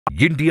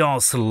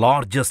India's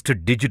largest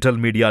digital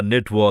media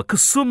network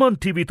Suman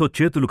TV తో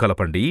చేతులు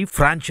కలపండి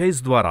ఫ్రాంచైజ్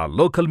ద్వారా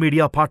లోకల్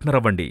మీడియా పార్ట్నర్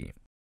అవ్వండి.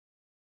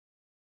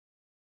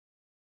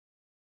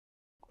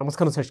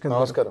 నమస్కారం శశికాంత్.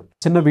 నమస్కారం.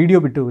 చిన్న వీడియో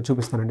బిట్టు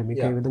చూపిస్తానండి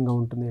మీకు ఏ విధంగా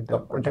ఉంటుంది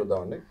అంటే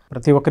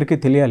ప్రతి ఒక్కరికి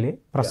తెలియాలి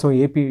ప్రస్తుతం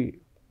ఏపీ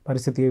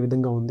పరిస్థితి ఏ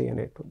విధంగా ఉంది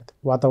అనేటువంటిది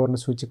వాతావరణ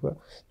సూచిక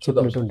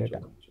చెప్పినటువంటి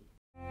డేటా.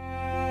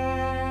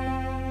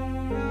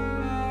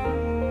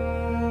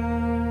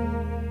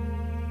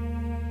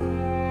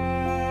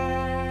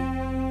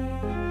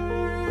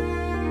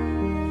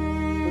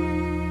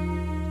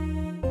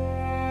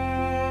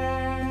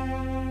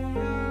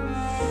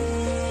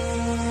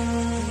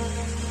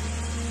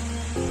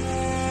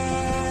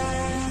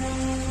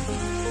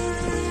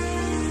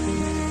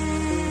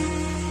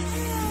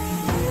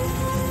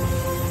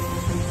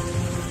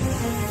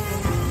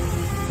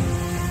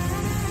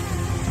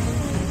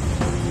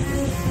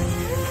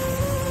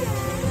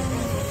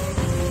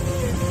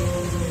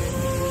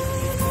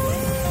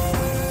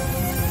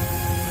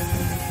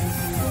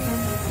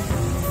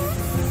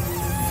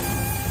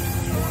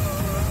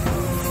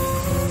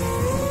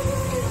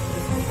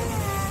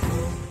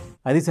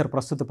 అది సార్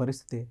ప్రస్తుత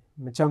పరిస్థితి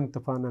మిచాంగ్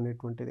తుఫాన్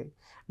అనేటువంటిది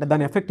అంటే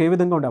దాని ఎఫెక్ట్ ఏ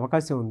విధంగా ఉండే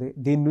అవకాశం ఉంది,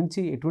 దీని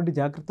నుంచి ఎటువంటి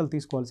జాగ్రత్తలు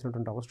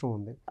తీసుకోవాల్సినటువంటి అవసరం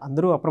ఉంది,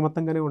 అందరూ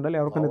అప్రమత్తంగానే ఉండాలి,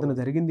 ఎవరికైనా ఏదైనా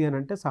జరిగింది అని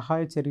అంటే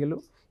సహాయ చర్యలు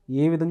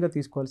ఏ విధంగా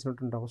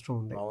తీసుకోవాల్సినటువంటి అవసరం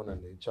ఉంది.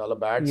 అవునండి, చాలా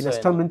బ్యాడ్ ఈ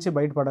నష్టం నుంచి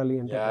బయటపడాలి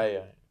అంటే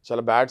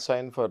చాలా bad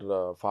sign for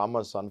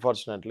farmers.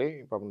 Unfortunately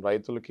పాపం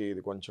రైతులకి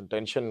ఇది కొంచెం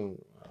టెన్షన్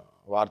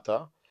వార్త.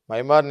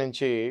 మైమార్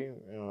నుంచి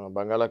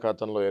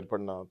బంగాళాఖాతంలో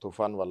ఏర్పడిన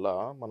తుఫాన్ వల్ల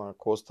మన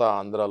కోస్తా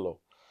ఆంధ్రాలో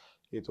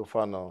ఈ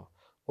తుఫాను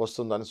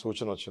వస్తుందని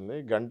సూచన వచ్చింది.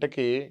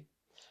 గంటకి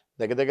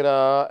దగ్గర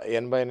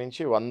 80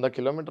 నుంచి 100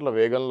 కిలోమీటర్ల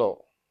వేగంలో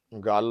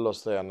గాలులు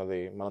వస్తాయి అన్నది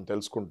మనం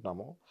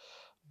తెలుసుకుంటున్నాము.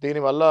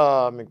 దీనివల్ల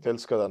మీకు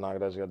తెలుసు కదా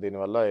నాగరాజ్ గారు,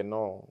 దీనివల్ల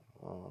ఎన్నో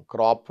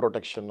క్రాప్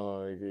ప్రొటెక్షన్,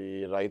 ఇది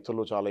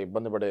రైతులు చాలా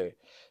ఇబ్బంది పడే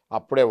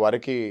అప్పుడే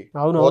వరికి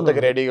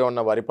కోతకి రెడీగా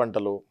ఉన్న వరి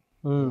పంటలు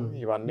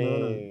ఇవన్నీ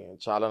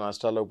చాలా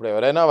నష్టాలు. ఇప్పుడు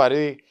ఎవరైనా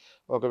వరి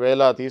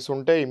ఒకవేళ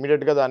తీసుంటే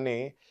ఇమ్మీడియట్గా దాన్ని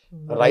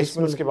రైస్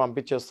మిల్స్కి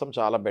పంపించేస్తాం,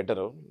 చాలా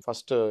బెటర్.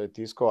 ఫస్ట్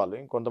తీసుకోవాలి.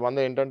 కొంతమంది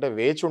ఏంటంటే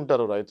వేచి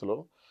ఉంటారు రైతులు,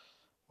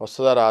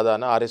 వస్తుందా రాదా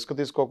అని. ఆ రిస్క్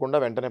తీసుకోకుండా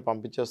వెంటనే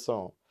పంపించేస్తాం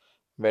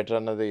బెటర్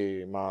అన్నది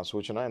మా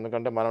సూచన.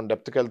 ఎందుకంటే మనం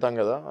డెప్త్కి వెళ్తాం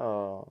కదా,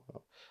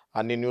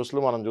 అన్ని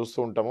న్యూస్లు మనం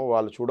చూస్తూ ఉంటాము,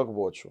 వాళ్ళు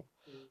చూడకపోవచ్చు.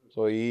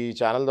 సో ఈ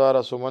ఛానల్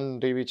ద్వారా, సుమన్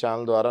టీవీ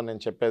ఛానల్ ద్వారా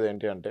నేను చెప్పేది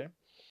ఏంటి అంటే,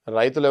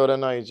 రైతులు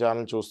ఎవరైనా ఈ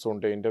ఛానల్ చూస్తూ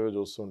ఉంటే, ఇంటర్వ్యూ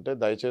చూస్తూ ఉంటే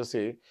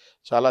దయచేసి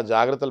చాలా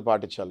జాగ్రత్తలు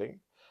పాటించాలి.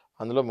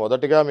 అందులో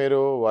మొదటిగా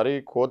మీరు వరి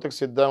కోతకి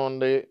సిద్ధం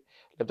ఉండి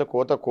లేకపోతే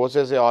కోత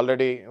కోసేసి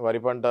ఆల్రెడీ వరి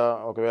పంట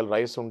ఒకవేళ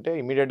రైస్ ఉంటే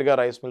ఇమీడియట్గా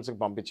రైస్ మిల్స్కి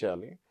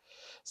పంపించేయాలి.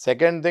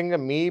 సెకండ్ థింగ్,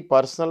 మీ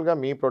పర్సనల్గా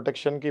మీ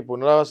ప్రొటెక్షన్కి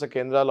పునరావాస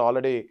కేంద్రాలు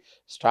ఆల్రెడీ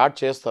స్టార్ట్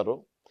చేస్తారు.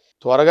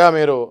 త్వరగా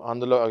మీరు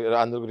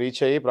అందుకు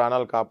రీచ్ అయ్యి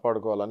ప్రాణాలు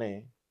కాపాడుకోవాలని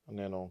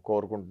నేను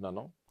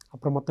కోరుకుంటున్నాను.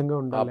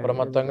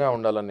 అప్రమత్తంగా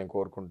ఉండాలని నేను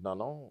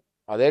కోరుకుంటున్నాను.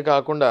 అదే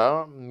కాకుండా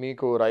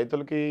మీకు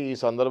రైతులకి ఈ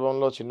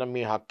సందర్భంలో చిన్న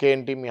మీ హక్కు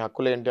ఏంటి, మీ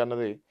హక్కులు ఏంటి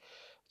అన్నది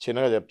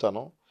చిన్నగా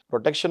చెప్తాను.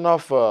 Protection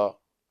of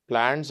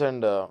plants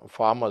and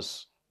farmers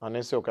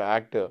అనేసి ఒక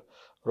యాక్ట్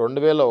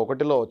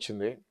 2001లో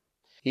వచ్చింది.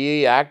 ఈ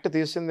యాక్ట్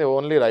తీసింది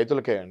ఓన్లీ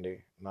రైతులకే అండి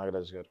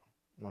నాగరాజ్ గారు.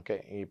 ఓకే,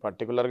 ఈ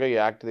పర్టికులర్గా ఈ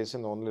యాక్ట్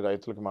తీసింది ఓన్లీ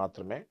రైతులకి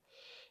మాత్రమే.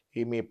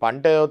 ఈ మీ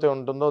పంట ఏదైతే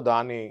ఉంటుందో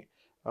దాని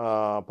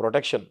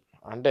ప్రొటెక్షన్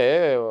అంటే,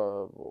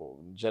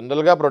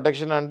 జనరల్గా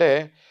ప్రొటెక్షన్ అంటే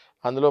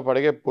అందులో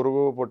పడిగే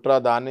పురుగు పుట్ర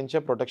దాని నుంచే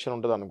ప్రొటెక్షన్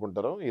ఉంటుంది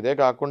అనుకుంటారు. ఇదే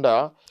కాకుండా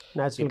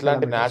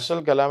ఇట్లాంటి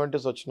న్యాచురల్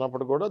కెలామిటీస్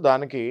వచ్చినప్పుడు కూడా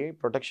దానికి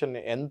ప్రొటెక్షన్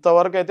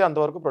ఎంతవరకు అయితే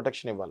అంతవరకు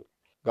ప్రొటెక్షన్ ఇవ్వాలి.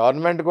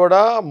 గవర్నమెంట్ కూడా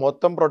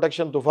మొత్తం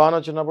ప్రొటెక్షన్, తుఫాన్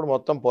వచ్చినప్పుడు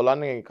మొత్తం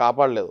పొలాన్ని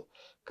కాపాడలేదు.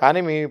 కానీ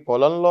మీ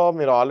పొలంలో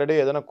మీరు ఆల్రెడీ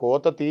ఏదైనా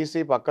కోత తీసి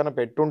పక్కన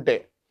పెట్టుంటే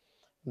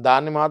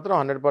దాన్ని మాత్రం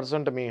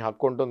 100% మీ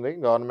హక్కు ఉంటుంది.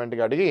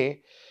 గవర్నమెంట్కి అడిగి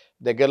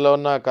దగ్గరలో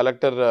ఉన్న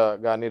కలెక్టర్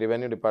కానీ,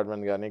 రెవెన్యూ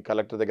డిపార్ట్మెంట్ కానీ,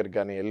 కలెక్టర్ దగ్గరికి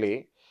కానీ వెళ్ళి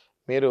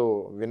మీరు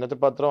వినతి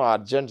పత్రం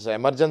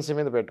ఎమర్జెన్సీ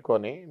మీద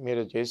పెట్టుకొని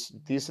మీరు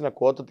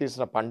కోత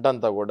తీసిన పంట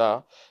అంతా కూడా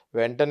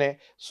వెంటనే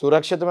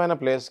సురక్షితమైన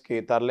ప్లేస్కి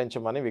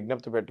తరలించమని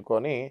విజ్ఞప్తి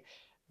పెట్టుకొని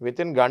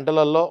వితిన్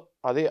గంటలలో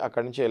అది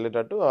అక్కడి నుంచి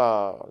వెళ్ళేటట్టు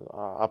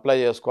అప్లై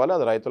చేసుకోవాలి.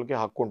 అది రైతులకి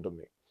హక్కు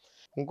ఉంటుంది.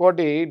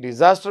 ఇంకోటి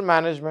డిజాస్టర్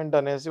మేనేజ్మెంట్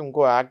అనేసి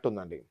ఇంకో యాక్ట్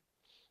ఉందండి.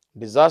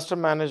 డిజాస్టర్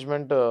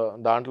మేనేజ్మెంట్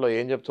దాంట్లో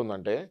ఏం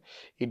చెప్తుందంటే,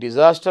 ఈ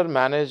డిజాస్టర్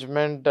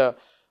మేనేజ్మెంట్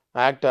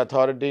యాక్ట్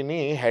అథారిటీని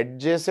హెడ్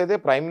చేసేదే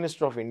ప్రైమ్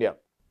మినిస్టర్ ఆఫ్ ఇండియా.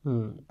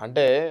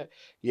 అంటే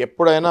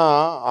ఎప్పుడైనా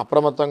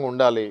అప్రమత్తంగా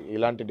ఉండాలి,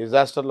 ఇలాంటి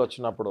డిజాస్టర్లు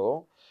వచ్చినప్పుడు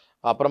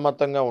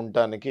అప్రమత్తంగా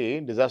ఉండటానికి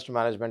డిజాస్టర్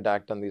మేనేజ్మెంట్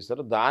యాక్ట్ అని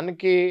తీస్తారు.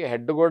 దానికి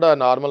హెడ్ కూడా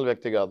నార్మల్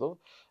వ్యక్తి కాదు,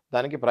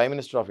 దానికి ప్రైమ్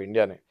మినిస్టర్ ఆఫ్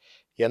ఇండియానే.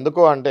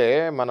 ఎందుకు అంటే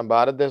మన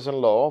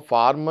భారతదేశంలో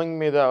ఫార్మింగ్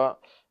మీద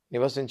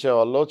నివసించే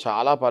వాళ్ళు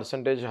చాలా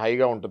పర్సంటేజ్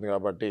హైగా ఉంటుంది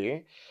కాబట్టి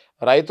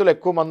రైతులు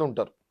ఎక్కువ మంది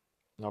ఉంటారు.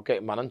 ఓకే,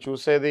 మనం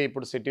చూసేది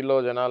ఇప్పుడు సిటీలో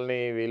జనాల్ని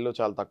వీళ్ళు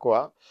చాలా తక్కువ,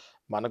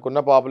 మనకున్న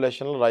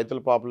పాపులేషన్లో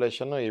రైతుల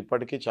పాపులేషన్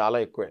ఇప్పటికీ చాలా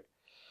ఎక్కువే.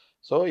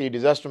 సో ఈ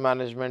డిజాస్టర్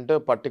మేనేజ్మెంట్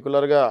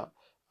పర్టికులర్గా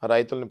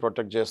రైతుల్ని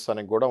ప్రొటెక్ట్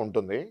చేస్తానికి కూడా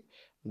ఉంటుంది.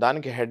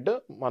 దానికి హెడ్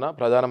మన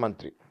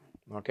ప్రధానమంత్రి.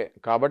 ఓకే,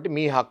 కాబట్టి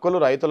మీ హక్కులు,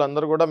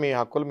 రైతులందరూ కూడా మీ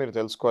హక్కులు మీరు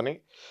తెలుసుకొని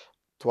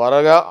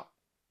త్వరగా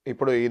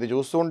ఇప్పుడు ఇది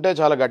చూస్తుంటే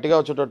చాలా గట్టిగా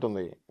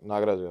వచ్చేటట్టుంది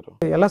నాగరాజు గారు.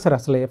 ఎలా సార్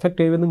అసలు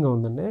ఎఫెక్ట్ ఏ విధంగా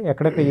ఉందండి?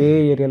 ఎక్కడెక్కడ ఏ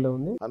ఏరియాలో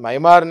ఉంది?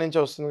 మైమార్ నుంచి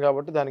వస్తుంది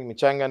కాబట్టి దానికి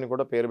మిచాంగ్ అని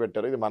కూడా పేరు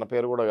పెట్టారు. ఇది మన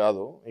పేరు కూడా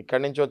కాదు.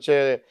 ఇక్కడి నుంచి వచ్చే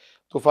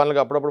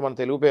తుఫాన్లకు అప్పుడప్పుడు మన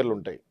తెలుగు పేర్లు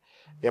ఉంటాయి.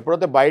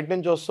 ఎప్పుడైతే బయట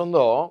నుంచి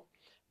వస్తుందో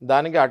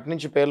దానికి అటు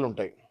నుంచి పేర్లు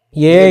ఉంటాయి.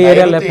 ఏ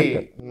ఏరియాలో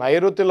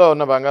నైరుతిలో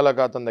ఉన్న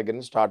బంగాళాఖాతం దగ్గర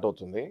నుంచి స్టార్ట్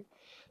అవుతుంది.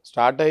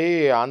 స్టార్ట్ అయ్యి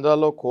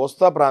ఆంధ్రాలో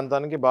కోస్తా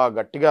ప్రాంతానికి బాగా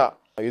గట్టిగా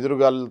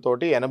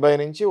ఎదురుగాలులతోటి 80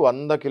 నుంచి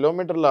 100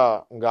 కిలోమీటర్ల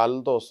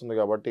గాలులతో వస్తుంది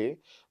కాబట్టి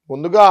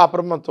ముందుగా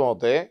అప్రమత్తం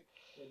అవుతే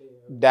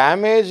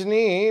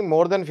డ్యామేజ్ని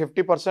మోర్ దెన్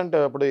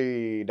 50%. ఇప్పుడు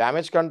ఈ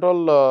డ్యామేజ్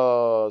కంట్రోల్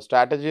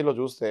స్ట్రాటజీలో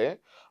చూస్తే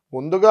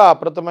ముందుగా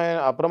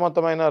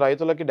అప్రమత్తమైన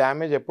రైతులకి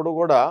డ్యామేజ్ ఎప్పుడు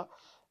కూడా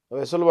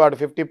వెసులుబాటు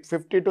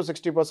 50 to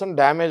 60%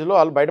 డ్యామేజ్లో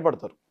వాళ్ళు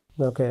బయటపడతారు.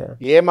 ఓకే.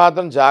 ఏ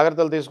మాత్రం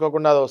జాగ్రత్తలు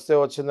తీసుకోకుండా అది వస్తే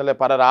వచ్చిందిలే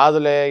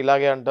రాదులే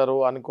ఇలాగే అంటారు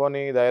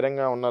అనుకొని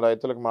ధైర్యంగా ఉన్న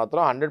రైతులకు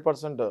మాత్రం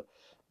 100%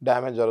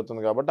 డ్యామేజ్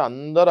జరుగుతుంది. కాబట్టి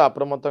అందరూ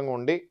అప్రమత్తంగా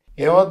ఉండి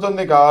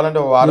ఏమవుతుంది కావాలంటే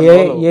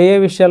ఏ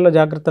విషయాల్లో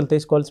జాగ్రత్తలు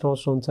తీసుకోవాల్సిన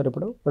అవసరం ఉంది సార్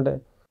ఇప్పుడు? అంటే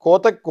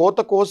కోత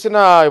కోసిన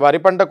వరి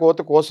పంట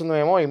కోత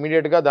కోసిందేమో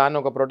ఇమీడియట్గా దాన్ని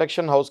ఒక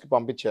ప్రొటెక్షన్ హౌస్కి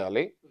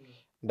పంపించేయాలి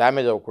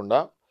డ్యామేజ్ అవ్వకుండా.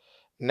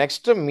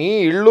 నెక్స్ట్ మీ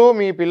ఇళ్ళు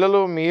మీ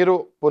పిల్లలు మీరు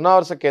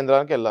పునరావాస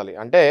కేంద్రానికి వెళ్ళాలి.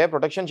 అంటే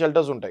ప్రొటెక్షన్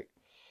షెల్టర్స్ ఉంటాయి,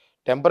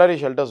 టెంపరీ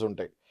షెల్టర్స్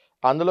ఉంటాయి,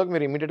 అందులోకి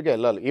మీరు ఇమీడియట్గా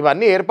వెళ్ళాలి.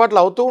 ఇవన్నీ ఏర్పాట్లు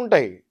అవుతూ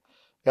ఉంటాయి.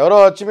 ఎవరో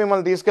వచ్చి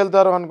మిమ్మల్ని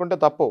తీసుకెళ్తారు అనుకుంటే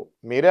తప్పు.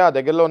 మీరే ఆ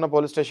దగ్గరలో ఉన్న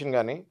పోలీస్ స్టేషన్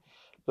కానీ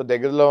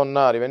దగ్గరలో ఉన్న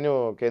రెవెన్యూ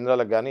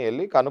కేంద్రాలకు కానీ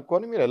వెళ్ళి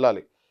కనుక్కొని మీరు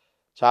వెళ్ళాలి.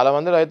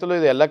 చాలామంది రైతులు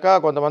ఇది వెళ్ళక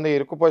కొంతమంది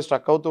ఇరుక్కుపోయి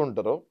స్ట్రక్ అవుతూ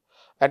ఉంటారు.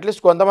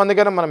 అట్లీస్ట్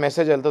కొంతమందికైనా మన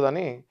మెసేజ్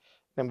వెళ్తుందని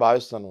నేను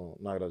భావిస్తాను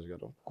నాగరాజు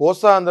గారు.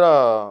 కోస్తా ఆంధ్ర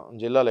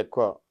జిల్లాలు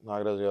ఎక్కువ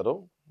నాగరాజు గారు.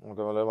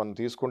 ఒకవేళ మనం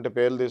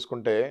పేర్లు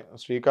తీసుకుంటే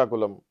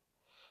శ్రీకాకుళం,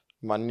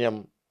 మన్యం,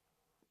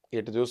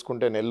 ఇటు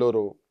చూసుకుంటే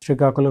నెల్లూరు,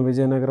 శ్రీకాకుళం,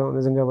 విజయనగరం,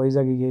 నిజంగా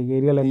వైజాగ్ ఈ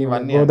ఏరియాలన్నీ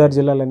గోదావరి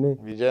జిల్లాలన్నీ,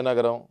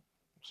 విజయనగరం,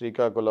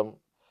 శ్రీకాకుళం,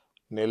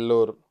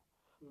 నెల్లూరు,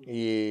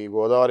 ఈ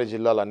గోదావరి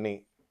జిల్లాలన్నీ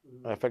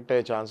ఎఫెక్ట్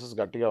అయ్యే ఛాన్సెస్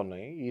గట్టిగా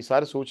ఉన్నాయి.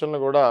 ఈసారి సూచనలు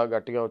కూడా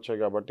గట్టిగా వచ్చాయి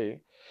కాబట్టి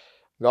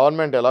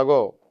గవర్నమెంట్ ఎలాగో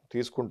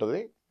తీసుకుంటుంది,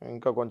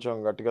 ఇంకా కొంచెం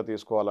గట్టిగా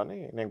తీసుకోవాలని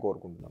నేను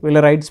కోరుకుంటున్నాను. వీళ్ళ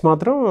రైట్స్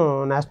మాత్రం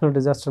నేషనల్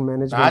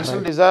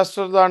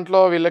డిజాస్టర్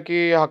దాంట్లో వీళ్ళకి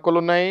హక్కులు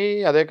ఉన్నాయి.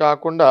 అదే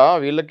కాకుండా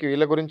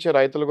వీళ్ళ గురించి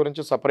రైతుల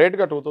గురించి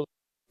సపరేట్గా 2000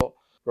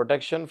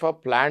 protection for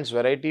plants,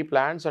 variety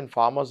plants and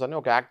farmers అని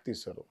ఒక యాక్ట్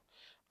తీశారు.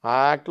 ఆ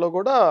యాక్ట్లో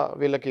కూడా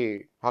వీళ్ళకి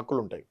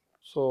హక్కులు ఉంటాయి.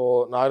 సో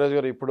నాగరాజు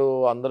గారు ఇప్పుడు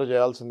అందరూ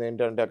చేయాల్సింది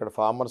ఏంటంటే అక్కడ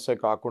ఫార్మర్సే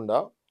కాకుండా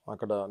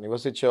అక్కడ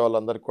నివసించే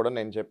వాళ్ళందరికీ కూడా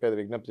నేను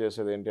విజ్ఞప్తి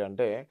చేసేది ఏంటి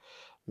అంటే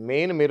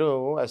మెయిన్ మీరు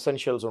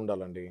ఎసెన్షియల్స్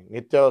ఉండాలండి,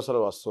 నిత్యావసర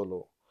వస్తువులు.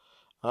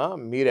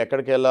 మీరు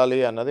ఎక్కడికి వెళ్ళాలి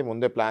అన్నది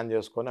ముందే ప్లాన్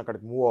చేసుకొని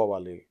అక్కడికి మూవ్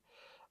అవ్వాలి.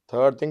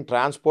 థర్డ్ థింగ్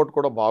ట్రాన్స్పోర్ట్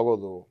కూడా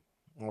బాగోదు.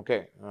 ఓకే,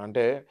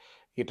 అంటే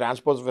ఈ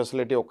ట్రాన్స్పోర్ట్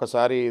ఫెసిలిటీ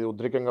ఒక్కసారి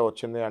ఉద్రికంగా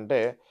వచ్చింది అంటే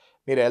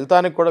మీరు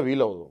వెళ్తానికి కూడా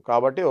వీలవదు.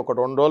 కాబట్టి ఒక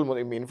 2 రోజులు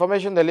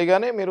ఇన్ఫర్మేషన్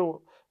తెలియగానే మీరు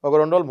ఒక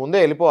 2 రోజులు ముందే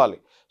వెళ్ళిపోవాలి.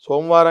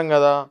 సోమవారం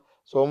కదా,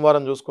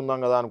 సోమవారం చూసుకుందాం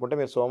కదా అనుకుంటే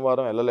మీరు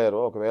సోమవారం వెళ్ళలేరు.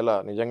 ఒకవేళ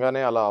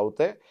నిజంగానే అలా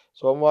అవుతే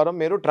సోమవారం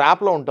మీరు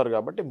ట్రాప్లో ఉంటారు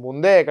కాబట్టి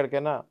ముందే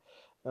ఎక్కడికైనా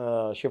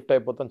షిఫ్ట్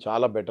అయిపోతాం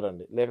చాలా బెటర్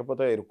అండి.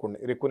 లేకపోతే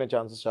ఇరుక్కునే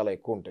ఛాన్సెస్ చాలా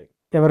ఎక్కువ ఉంటాయి.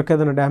 ఎవరికి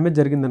ఏదైనా డ్యామేజ్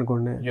జరిగింది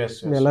అనుకోండి,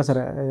 ఎలా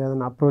సరే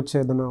ఏదైనా అప్రోచ్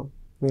ఏదైనా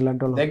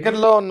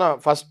దగ్గరలో ఉన్న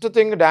ఫస్ట్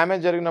థింగ్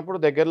డ్యామేజ్ జరిగినప్పుడు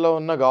దగ్గరలో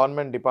ఉన్న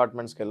గవర్నమెంట్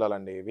డిపార్ట్మెంట్స్కి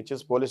వెళ్ళాలండి, which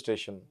is police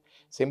station.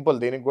 Simple,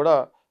 దీనికి కూడా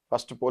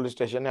ఫస్ట్ పోలీస్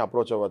స్టేషన్ని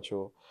అప్రోచ్ అవ్వచ్చు,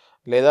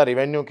 లేదా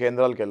రెవెన్యూ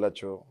కేంద్రాలకు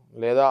వెళ్ళచ్చు,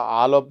 లేదా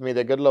ఆలోపు మీ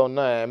దగ్గరలో ఉన్న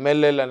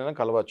ఎమ్మెల్యేలైనా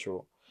కలవచ్చు.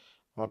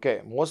 ఓకే,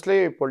 మోస్ట్లీ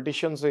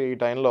పొలిటీషియన్స్ ఈ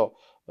టైంలో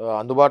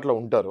అందుబాటులో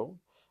ఉంటారు.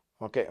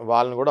 ఓకే,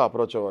 వాళ్ళని కూడా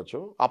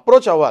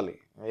అప్రోచ్ అవ్వాలి.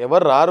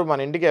 ఎవరు రారు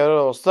మన ఇంటికి, ఎవరు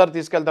వస్తారు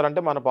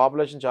తీసుకెళ్తారంటే మన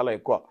పాపులేషన్ చాలా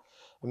ఎక్కువ.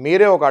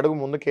 మీరే ఒక అడుగు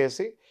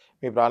ముందుకేసి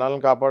మీ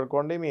ప్రాణాలను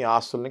కాపాడుకోండి, మీ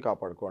ఆస్తుల్ని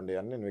కాపాడుకోండి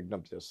అని నేను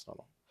విజ్ఞప్తి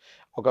చేస్తున్నాను.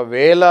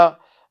 ఒకవేళ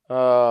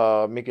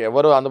మీకు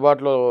ఎవరు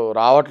అందుబాటులో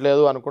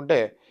రావట్లేదు అనుకుంటే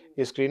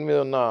ఈ స్క్రీన్ మీద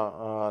ఉన్న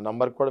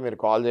నంబర్కి కూడా మీరు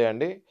కాల్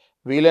చేయండి.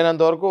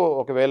 వీలైనంత వరకు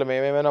ఒకవేళ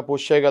మేమేమైనా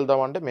పుష్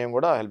చేయగలుగుతామంటే మేము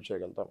కూడా హెల్ప్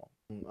చేయగలుగుతాము.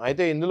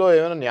 అయితే ఇందులో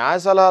ఏమైనా న్యాయ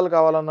సలహాలు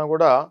కావాలన్నా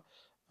కూడా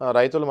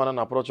రైతులు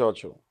మనల్ని అప్రోచ్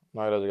అవ్వచ్చు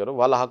నాగరాజు గారు.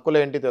 వాళ్ళ హక్కులు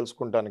ఏంటి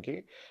తెలుసుకుంటానికి,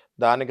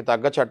 దానికి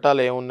తగ్గ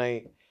చట్టాలు ఏమున్నాయి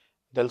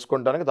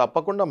తెలుసుకుంటానికి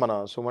తప్పకుండా మన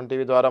సుమన్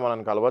టీవీ ద్వారా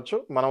మనల్ని కలవచ్చు.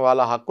 మనం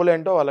వాళ్ళ హక్కులు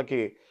ఏంటో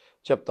వాళ్ళకి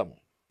చెప్తాము.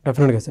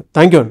 డెఫినెట్గా sir.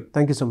 Thank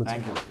you so much.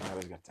 Thank you.